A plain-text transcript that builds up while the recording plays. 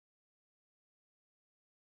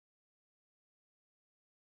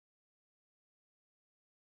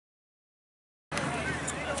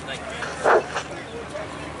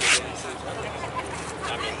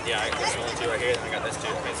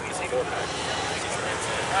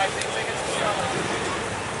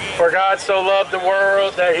For God so loved the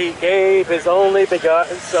world that he gave his only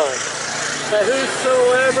begotten Son, that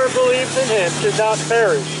whosoever believes in him should not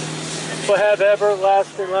perish, but have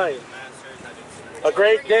everlasting life. A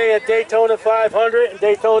great day at Daytona 500 and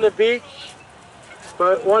Daytona Beach.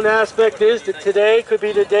 But one aspect is that today could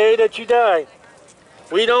be the day that you die.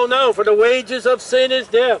 We don't know, for the wages of sin is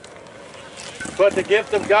death. But the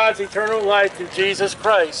gift of God's eternal life through Jesus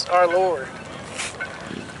Christ, our Lord.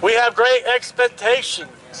 We have great expectations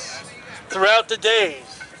throughout the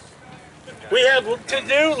days. We have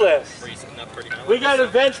to-do lists. We got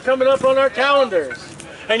events coming up on our calendars.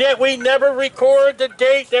 And yet we never record the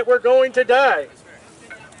date that we're going to die.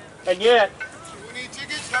 And yet,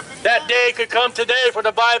 that day could come today, for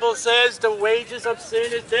the Bible says the wages of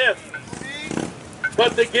sin is death.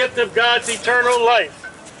 But the gift of God's eternal life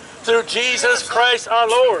through Jesus Christ our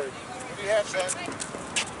Lord.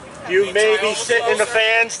 You may be sitting in the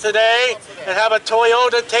fans today and have a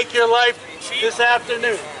Toyota take your life this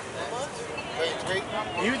afternoon.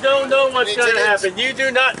 You don't know what's going to happen. You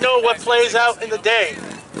do not know what plays out in the day.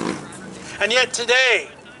 And yet today,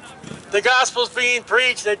 the gospel is being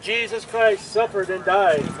preached that Jesus Christ suffered and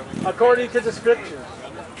died according to the scriptures.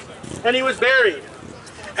 And he was buried.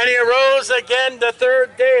 And he arose again the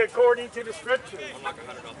third day according to the scriptures.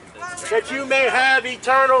 That you may have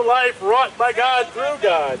eternal life wrought by God through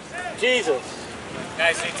God, Jesus.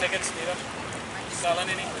 Guys, any tickets? Need selling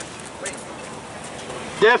any?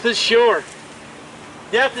 Death is sure.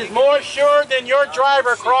 Death is more sure than your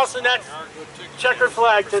driver crossing that checkered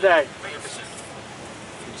flag today.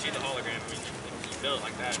 See the hologram, I mean, it's built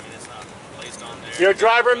like that, I mean, it's not placed on there. Your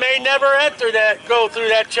driver may never go through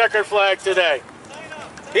that checkered flag today.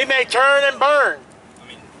 He may turn and burn.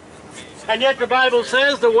 And yet the Bible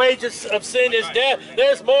says the wages of sin is death.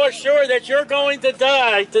 There's more sure that you're going to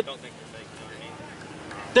die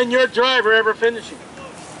than your driver ever finishing.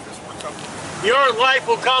 Your life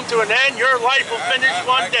will come to an end. Your life will finish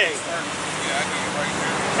one day.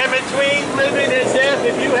 And between living and death,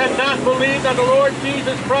 if you have not believed on the Lord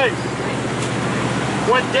Jesus Christ,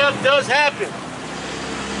 when death does happen,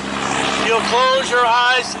 you'll close your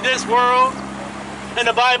eyes to this world. And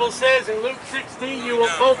the Bible says in Luke 16, you will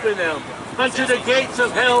open them unto the gates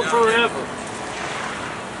of hell forever.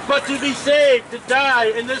 But to be saved, to die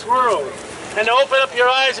in this world, and to open up your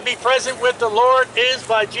eyes and be present with the Lord is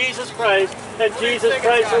by Jesus Christ and Jesus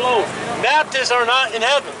Christ alone. Baptists are not in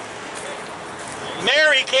heaven.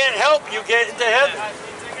 Mary can't help you get into heaven.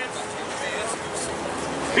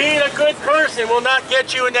 Being a good person will not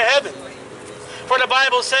get you into heaven. For the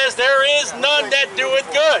Bible says there is none that doeth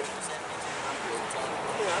good.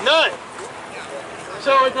 None.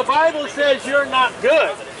 So if the Bible says you're not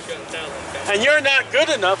good, and you're not good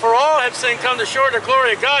enough, for all have sinned, come to short of the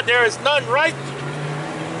glory of God, there is none righteous.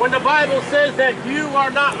 When the Bible says that you are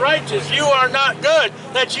not righteous, you are not good,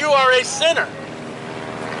 that you are a sinner.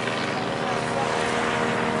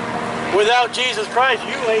 Without Jesus Christ,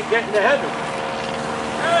 you ain't getting to heaven.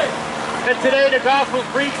 And today the gospel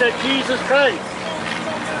preached that Jesus Christ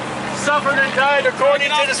suffered and died according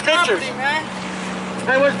to the scriptures,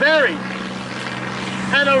 and was buried,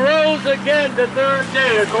 and arose again the third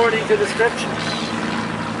day according to the scriptures.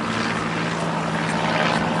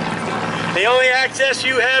 The only access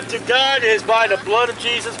you have to God is by the blood of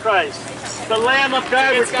Jesus Christ, the Lamb of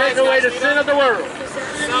God which takes away the sin of the world.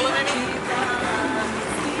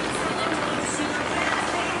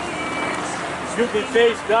 You can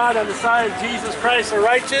face God on the side of Jesus Christ the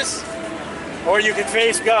righteous, or you can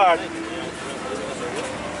face God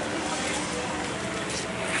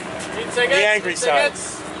the angry side.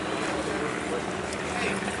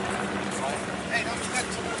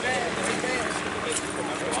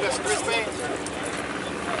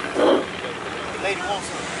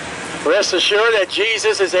 Rest assured that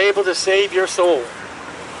Jesus is able to save your soul.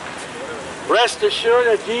 Rest assured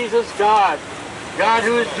that Jesus, God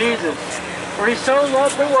who is Jesus, for he so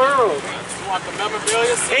loved the world.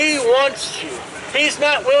 He wants you. He's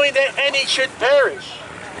not willing that any should perish.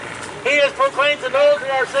 He has proclaimed to those who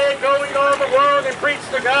are saved, going all the world and preach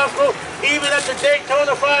the gospel, even at the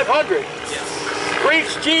Daytona 500. Yes.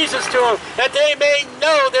 Preach Jesus to them, that they may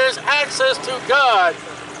know there's access to God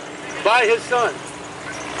by his Son.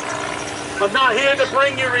 I'm not here to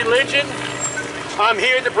bring you religion. I'm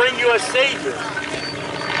here to bring you a Savior.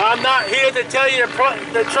 I'm not here to tell you to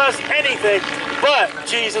trust anything but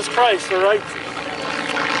Jesus Christ, all right?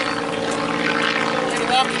 Can you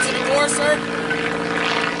walk into the door, sir?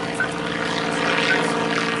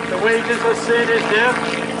 The wages of sin is death.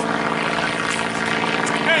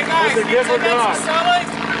 Hey guys, the gift of God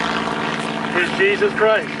is Jesus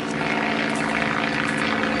Christ.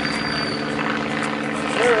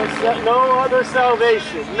 There is no other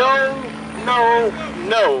salvation. No, no,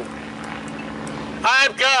 no.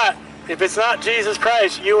 I've got, if it's not Jesus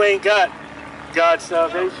Christ, you ain't got God's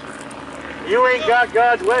salvation. You ain't got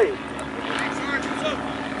God's way.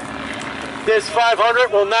 This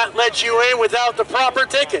 500 will not let you in without the proper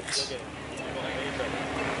tickets.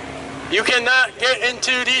 You cannot get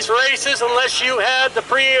into these races unless you have the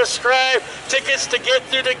pre-ascribed tickets to get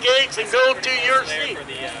through the gates and go to your seat.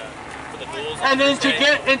 And then to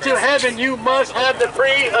get into heaven, you must have the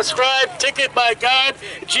pre-ascribed ticket by God,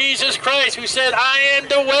 Jesus Christ, who said, I am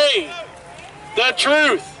the way, the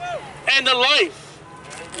truth, and the life.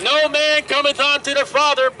 No man cometh unto the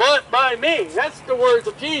Father but by me. That's the words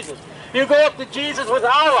of Jesus. You go up to Jesus with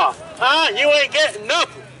Allah, you ain't getting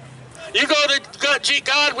nothing. You go to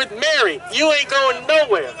God with Mary, you ain't going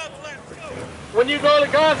nowhere. When you go to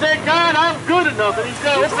God, say, God, I'm good enough. And he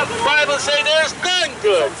says, what's the Bible say? There's none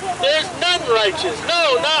good. There's none righteous.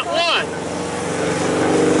 No, not one.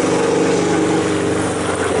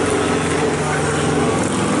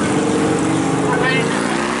 The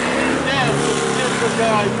wages of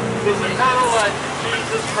God is eternal life in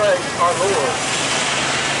Jesus Christ, our Lord.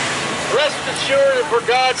 Rest assured that for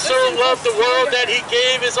God so loved the world that he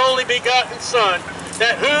gave his only begotten Son,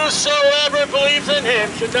 that whosoever believes in him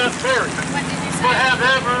should not perish, but have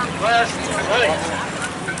everlasting life.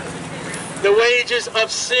 The wages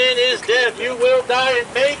of sin is death. You will die.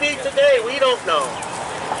 It may be today. We don't know.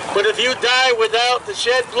 But if you die without the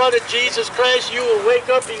shed blood of Jesus Christ, you will wake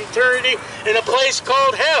up in eternity in a place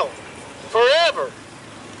called hell forever.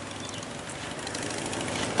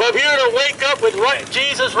 But if you were to wake up with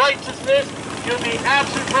Jesus' righteousness, you'll be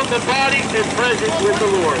absent from the body and present with the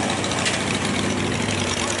Lord.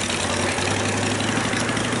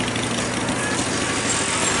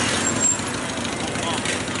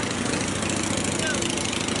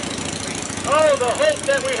 Oh, the hope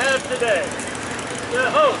that we have today. The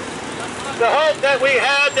hope. The hope that we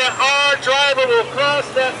have that our driver will cross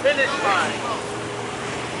that finish line.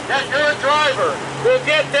 That your driver will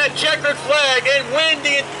get that checkered flag and win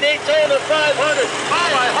the Daytona 500. Oh,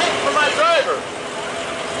 I hope for my driver.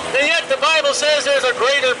 And yet the Bible says there's a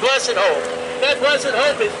greater blessed hope. That blessed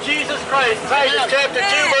hope is Jesus Christ, Titus chapter 2,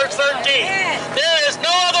 verse 13. There is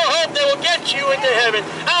no other hope that will get you into heaven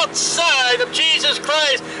outside of Jesus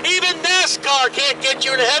Christ. Even NASCAR can't get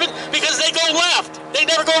you into heaven because they go left. They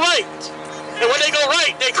never go right. And when they go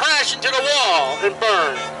right, they crash into the wall and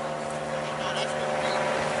burn.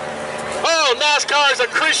 Oh, NASCAR is a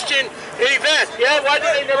Christian event. Yeah, why do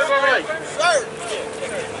they never go right?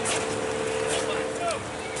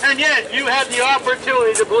 And yet, you have the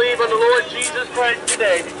opportunity to believe on the Lord Jesus Christ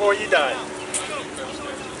today before you die.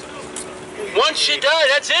 Once you die,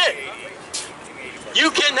 that's it. You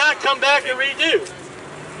cannot come back and redo.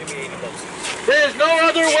 There is no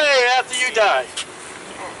other way after you die.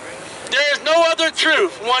 There is no other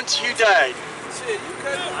truth once you died.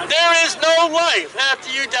 There is no life after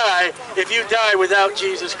you die if you die without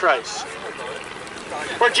Jesus Christ.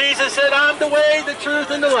 For Jesus said, I'm the way, the truth,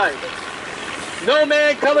 and the life. No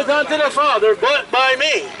man cometh unto the Father but by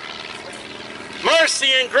me.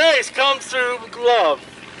 Mercy and grace comes through love.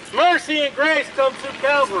 Mercy and grace comes through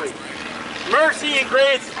Calvary. Mercy and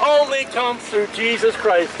grace only comes through Jesus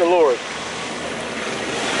Christ the Lord.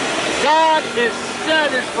 God is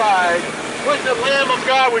satisfied with the Lamb of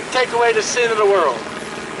God would take away the sin of the world.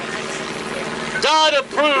 God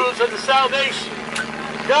approves of the salvation.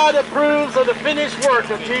 God approves of the finished work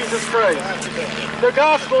of Jesus Christ. The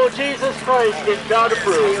gospel of Jesus Christ is God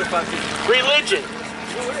approved. Religion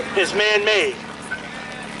is man-made.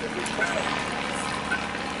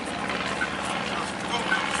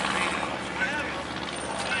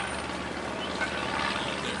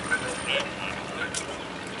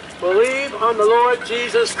 Believe on the Lord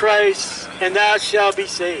Jesus Christ, and thou shalt be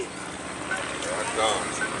saved.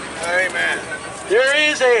 Amen. There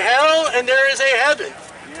is a hell and there is a heaven.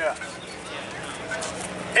 Yeah.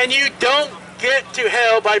 And you don't get to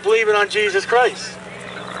hell by believing on Jesus Christ.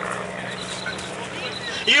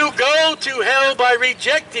 You go to hell by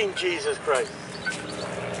rejecting Jesus Christ.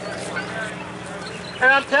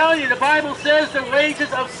 And I'm telling you, the Bible says the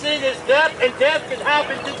wages of sin is death, and death can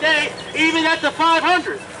happen today, even at the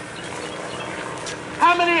 500.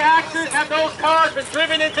 How many accidents have those cars been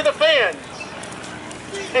driven into the fans?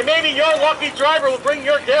 And maybe your lucky driver will bring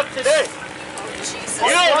your death today. You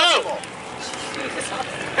don't know.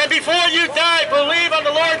 And before you die, believe on the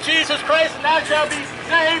Lord Jesus Christ, and thou shalt be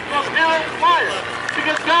saved from hell's fire.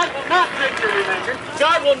 Because God will not take your religion.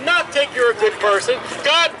 God will not take you're a good person.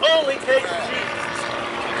 God only takes Jesus.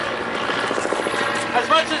 As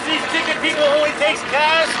much as these ticket people only takes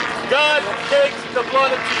cash, God takes the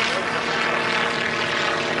blood of Jesus.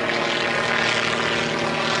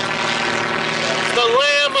 The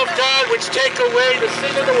Lamb of God which take away the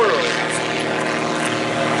sin of the world.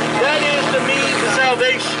 That is the means of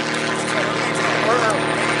salvation.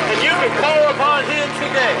 And you can call upon him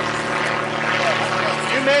today.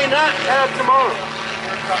 You may not have tomorrow.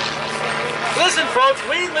 Listen, folks,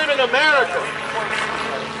 we live in America.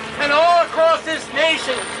 And all across this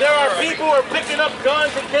nation, there are people who are picking up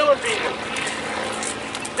guns and killing people.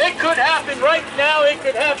 It could happen right now. It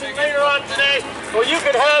could happen later on today. Or you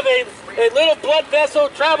could have a little blood vessel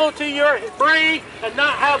travel to your brain and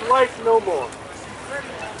not have life no more.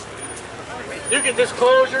 You can just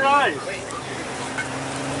close your eyes.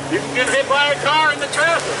 You can get hit by a car in the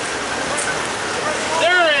traffic.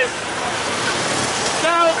 There is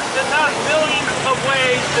thousands and not millions of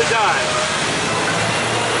ways to die.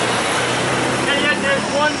 And yet there's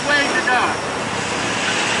one way to die.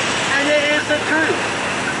 And it is the truth.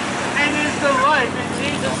 And it is the life. And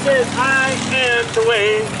Jesus says, I am the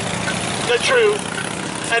way, the truth,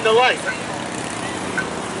 and the life.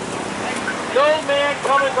 No man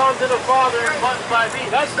cometh unto the Father but by me.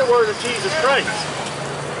 That's the word of Jesus Christ.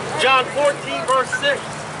 John 14, verse 6.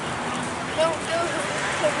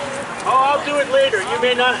 Oh, I'll do it later. You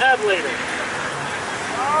may not have later.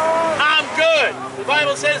 I'm good. The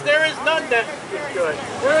Bible says there is none that is good.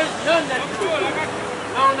 There is none that is good.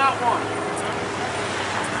 No, not one.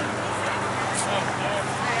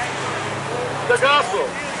 The gospel,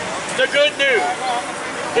 the good news,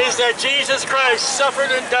 is that Jesus Christ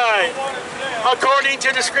suffered and died according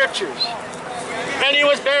to the scriptures. And he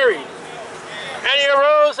was buried. And he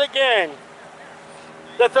arose again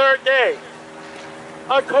the third day,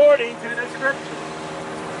 according to the scriptures.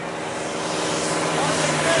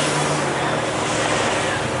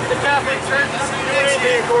 The Catholic Church doesn't do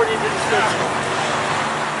anything according to the scriptures.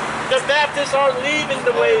 The Baptists are leaving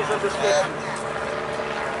the ways of the scriptures.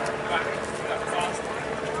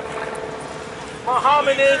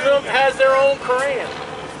 Mohammedanism has their own Quran.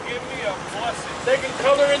 They can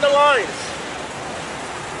color in the lines.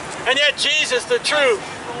 And yet Jesus, the truth,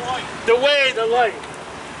 the way, the light,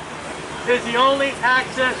 is the only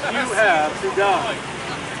access you have to God.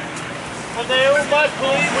 And they must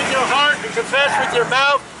believe with your heart and confess with your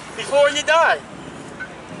mouth before you die.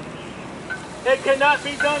 It cannot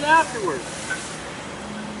be done afterwards.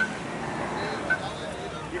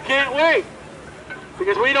 You can't wait.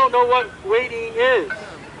 Because we don't know what waiting is.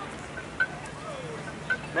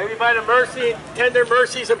 Maybe by the mercy, tender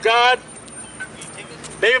mercies of God,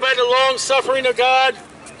 maybe by the long suffering of God,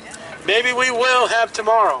 maybe we will have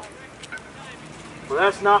tomorrow. Well,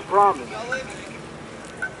 that's not promised.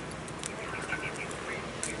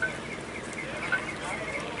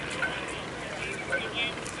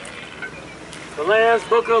 The Lamb's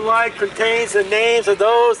Book of Life contains the names of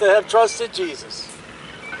those that have trusted Jesus.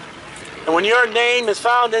 And when your name is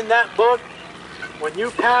found in that book, when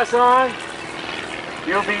you pass on,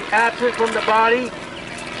 you'll be absent from the body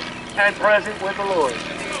and present with the Lord.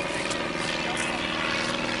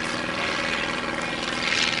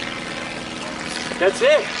 That's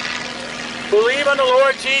it. Believe on the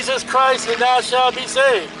Lord Jesus Christ and thou shalt be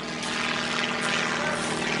saved.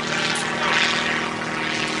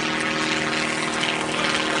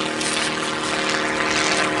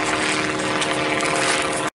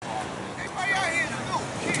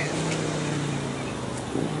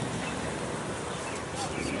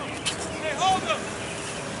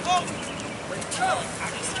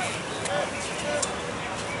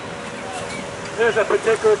 There's a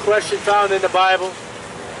particular question found in the Bible.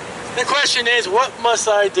 The question is, what must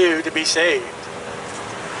I do to be saved?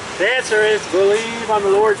 The answer is, believe on the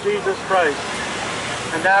Lord Jesus Christ,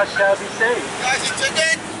 and thou shalt be saved.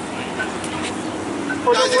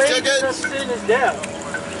 For the wages of sin is death,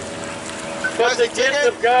 but the gift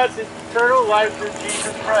of God's eternal life through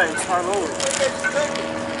Jesus Christ, our Lord.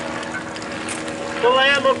 The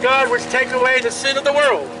Lamb of God which take away the sin of the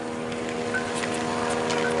world.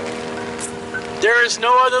 There is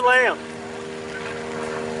no other Lamb.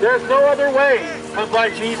 There is no other way but by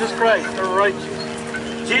Jesus Christ, the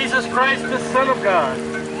righteous. Jesus Christ, the Son of God,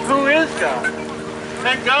 who is God.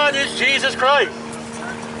 And God is Jesus Christ.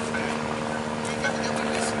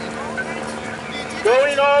 Go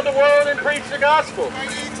in all the world and preach the gospel.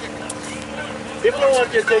 People don't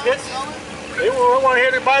want your tickets. They don't want to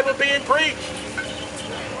hear the Bible being preached.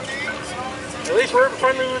 At least we're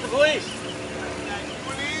friendly with the police.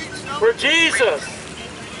 For Jesus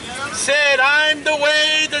said, I'm the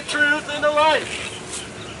way, the truth, and the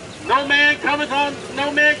life. No man cometh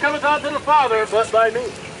unto the Father but by me.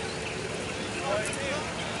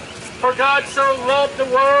 For God so loved the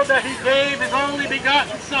world that he gave his only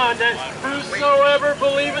begotten Son, that whosoever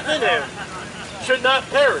believeth in him should not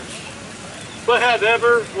perish, but have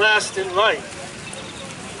everlasting life.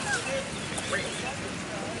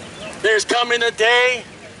 There's coming a day,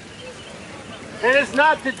 and it's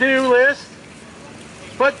not to-do list,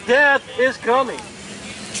 but death is coming.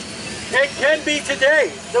 It can be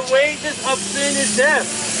today. The wages of sin is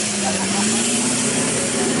death.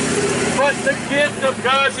 But the gift of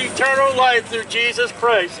God's eternal life through Jesus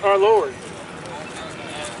Christ, our Lord.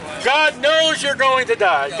 God knows you're going to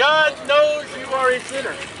die. God knows you are a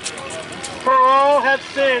sinner. For all have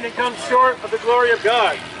sinned and come short of the glory of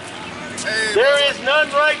God. There is none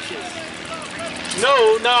righteous.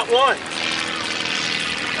 No, not one.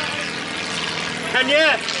 And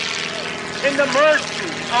yet, in the mercy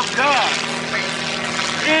of God,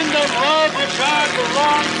 in the love of God, the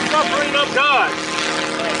long-suffering of God,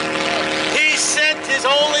 he sent his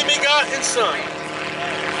only begotten Son.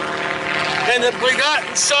 And the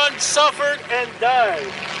begotten Son suffered and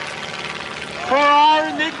died for our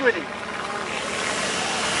iniquity.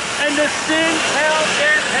 And the sin, hell,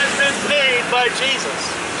 death has been paid by Jesus.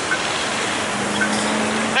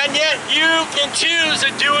 And yet you can choose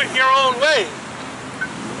to do it your own way.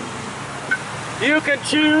 You can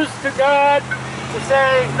choose to God to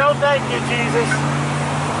say, no thank you, Jesus.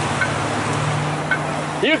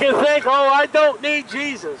 You can think, oh, I don't need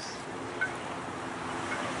Jesus.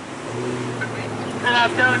 And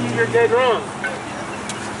I'm telling you, you're dead wrong.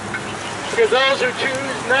 Because those who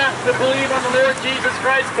choose not to believe on the Lord Jesus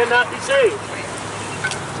Christ cannot be saved.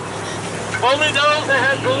 Only those that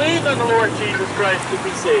have believed on the Lord Jesus Christ can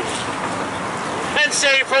be saved. And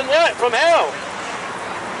saved from what? From hell.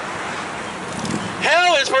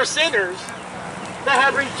 Hell is for sinners that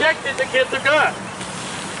have rejected the gift of God.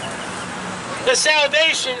 The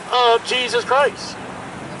salvation of Jesus Christ.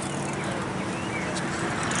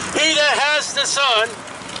 He that has the Son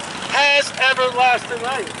has everlasting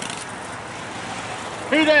life.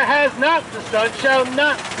 He that has not the Son shall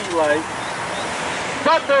not see life,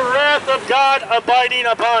 but the wrath of God abiding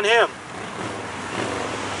upon him.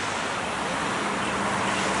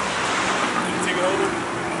 Take it over.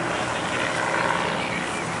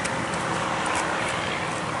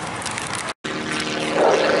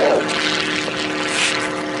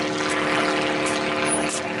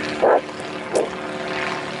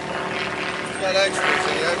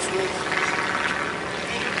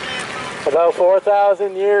 About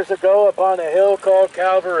 4,000 years ago, upon a hill called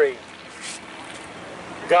Calvary,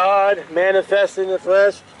 God manifested in the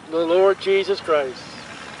flesh, the Lord Jesus Christ,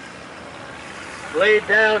 laid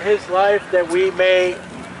down his life that we may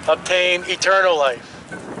obtain eternal life.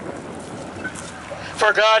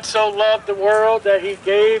 For God so loved the world that he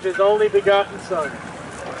gave his only begotten Son,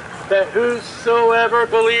 that whosoever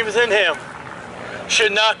believes in him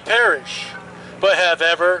should not perish, but have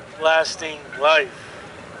everlasting life.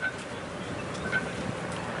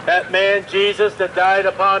 That man, Jesus, that died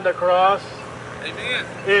upon the cross, Amen,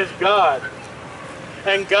 is God.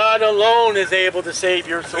 And God alone is able to save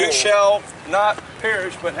your soul. who shall not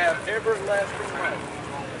perish but have everlasting life.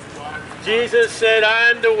 Jesus said, I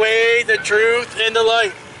am the way, the truth, and the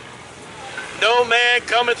life. No man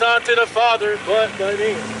cometh unto the Father but by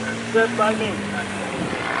me, except by me.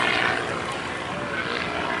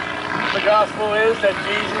 The gospel is that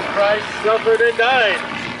Jesus Christ suffered and died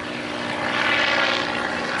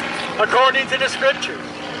according to the Scriptures,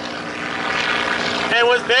 and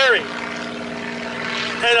was buried,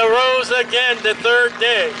 and arose again the third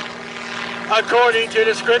day, according to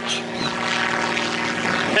the Scriptures.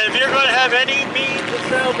 And if you're going to have any means of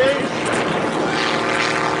salvation,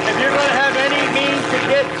 if you're going to have any means to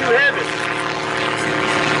get to heaven,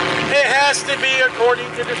 it has to be according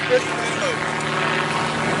to the Scriptures.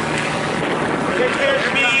 It can't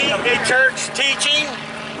be a church teaching.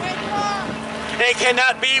 It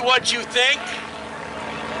cannot be what you think,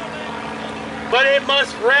 but it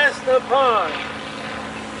must rest upon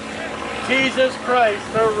Jesus Christ,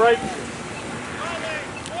 the righteous.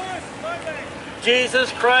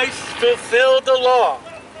 Jesus Christ fulfilled the law,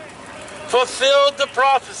 fulfilled the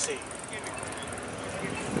prophecy.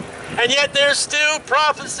 And yet there's still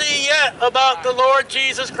prophecy yet about the Lord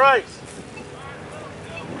Jesus Christ.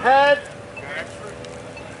 Had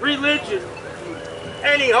religion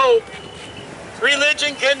any hope,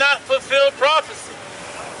 religion cannot fulfill prophecy.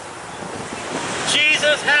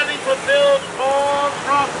 Jesus, having fulfilled all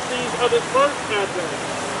prophecies of his first advent,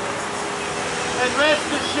 and rest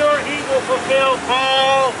assured he will fulfill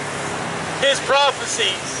all his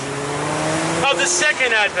prophecies of the second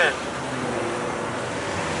advent.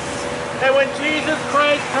 And when Jesus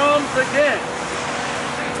Christ comes again,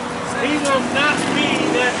 He will not be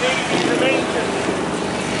that baby in the manger.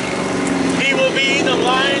 He will be the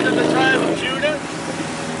Lion of the tribe of Judah.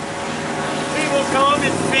 He will come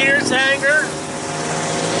in fierce anger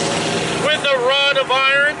with a rod of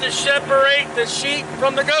iron to separate the sheep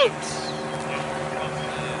from the goats.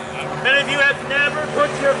 And if you have never put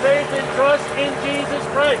your faith and trust in Jesus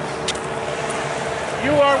Christ,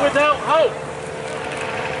 you are without hope.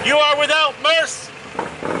 You are without mercy.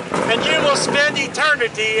 And you will spend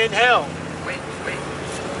eternity in hell.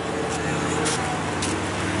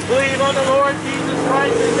 Believe on the Lord Jesus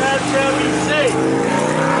Christ and thou shalt be saved.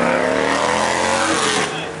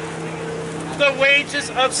 The wages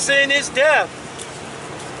of sin is death,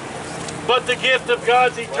 but the gift of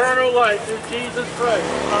God's eternal life is Jesus Christ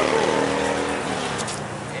our Lord.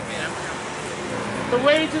 The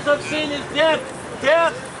wages of sin is death.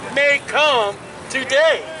 Death may come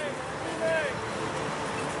today.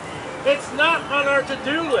 It's not on our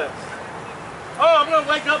to-do list. Oh, I'm going to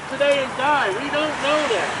wake up today and die. We don't know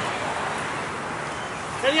that.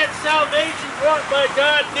 And yet salvation brought by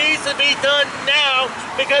God needs to be done now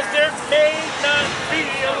because there may not be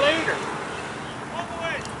a later.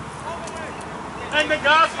 And the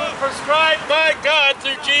gospel prescribed by God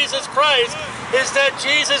through Jesus Christ is that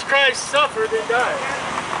Jesus Christ suffered and died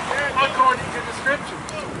according to the Scriptures.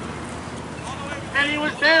 And he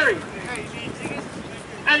was buried.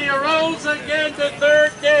 And he arose again the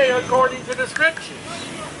third day according to the Scriptures.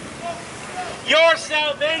 Your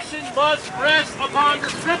salvation must rest upon the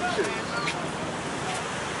Scriptures.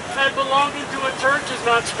 And belonging to a church is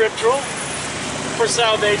not scriptural for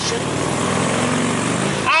salvation.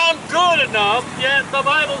 I'm good enough, yet the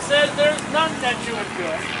Bible says there's none that doeth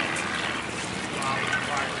good.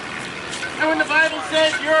 And when the Bible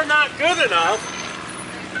says you're not good enough,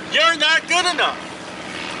 you're not good enough.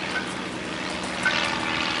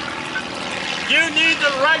 You need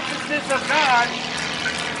the righteousness of God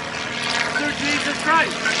through Jesus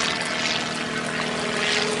Christ.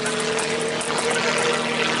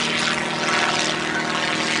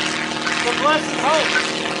 The blessed hope.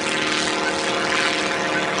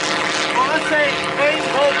 Well, let's say main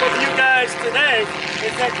hope of you guys today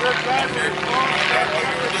is that your driver is born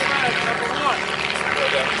number one.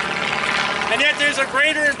 And yet there's a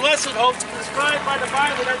greater and blessed hope described by the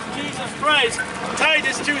Bible, that's Jesus Christ,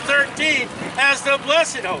 Titus 2:13, as the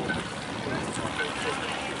blessed hope.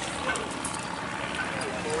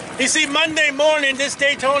 You see, Monday morning, this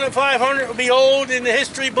Daytona 500 will be old in the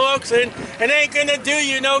history books and it ain't going to do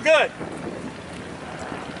you no good.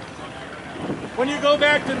 When you go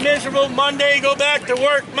back to miserable Monday, go back to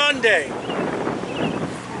work Monday.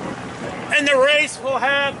 And the race will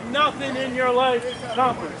have nothing in your life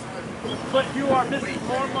accomplished. But you are missing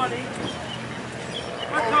more money.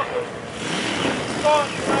 A couple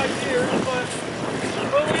thoughts right here, but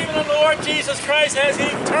believing in the Lord Jesus Christ as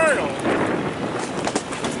eternal.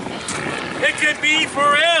 It could be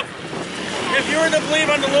forever. If you were to believe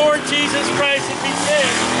on the Lord Jesus Christ and be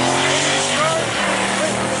saved,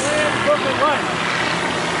 book of life.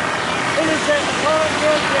 It is that upon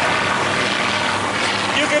your death,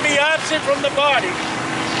 you can be absent from the body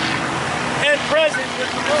and present with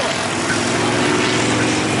the Lord.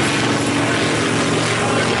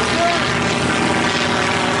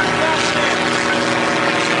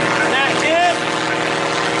 That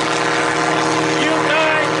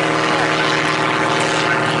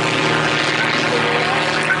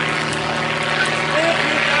if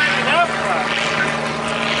you die without Christ,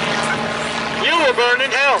 you will burn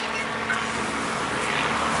in hell.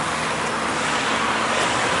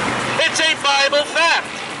 It's a Bible fact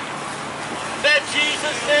that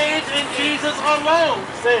Jesus saves and Jesus alone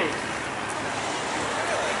saves.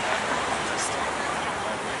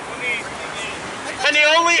 And the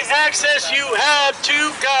only access you have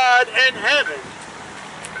to God and heaven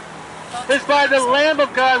is by the Lamb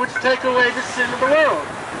of God which takes away the sin of the world.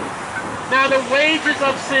 Now the wages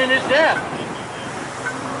of sin is death.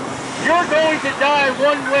 You're going to die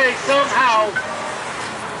one way somehow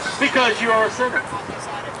because you are a sinner.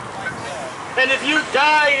 And if you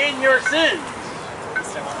die in your sins,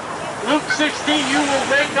 Luke 16, you will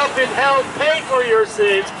wake up in hell, pay for your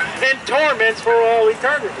sins, and torments for all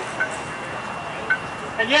eternity.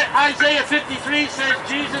 And yet Isaiah 53 says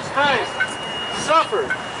Jesus Christ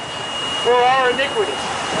suffered for our iniquities,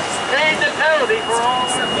 paid the penalty for all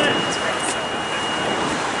our sins,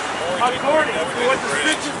 according to what the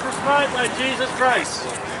Scriptures prescribed by Jesus Christ.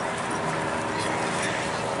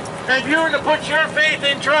 And if you were to put your faith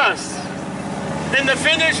and trust in the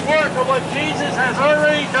finished work of what Jesus has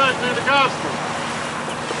already done through the gospel,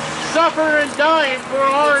 suffer and dying for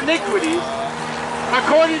our iniquities,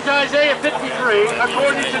 according to Isaiah 53,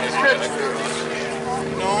 according to the Scriptures,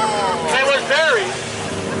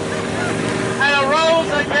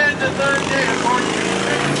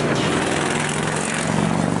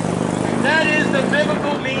 That is the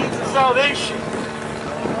biblical means of salvation.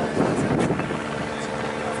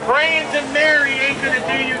 Praying to Mary ain't going to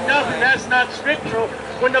do you nothing. That's not scriptural.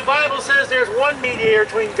 When the Bible says there's one mediator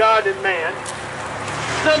between God and man,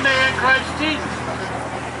 the man Christ Jesus.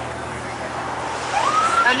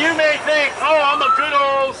 And you may think, oh, I'm a good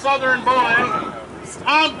old southern boy.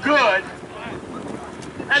 I'm good.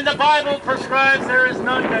 And the Bible prescribes there is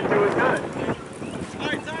none that doeth good.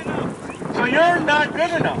 So you're not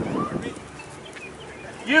good enough.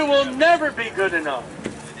 You will never be good enough.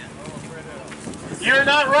 You're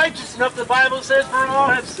not righteous enough. The Bible says, for all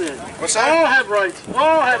have sinned. What's that? All have rights.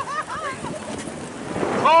 All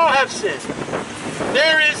have sinned.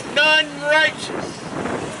 There is none righteous.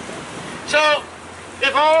 So,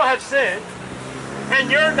 if all have sinned, and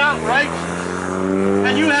you're not righteous,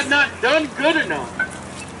 and you have not done good enough,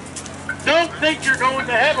 don't think you're going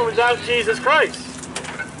to heaven without Jesus Christ.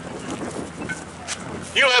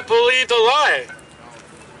 You have believed a lie.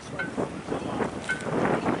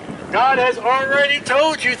 God has already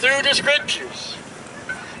told you through the scriptures.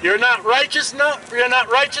 You're not righteous enough. You're not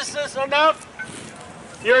righteousness enough.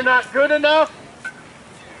 You're not good enough.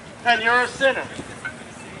 And you're a sinner.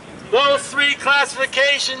 Those three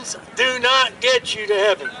classifications do not get you to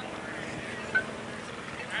heaven.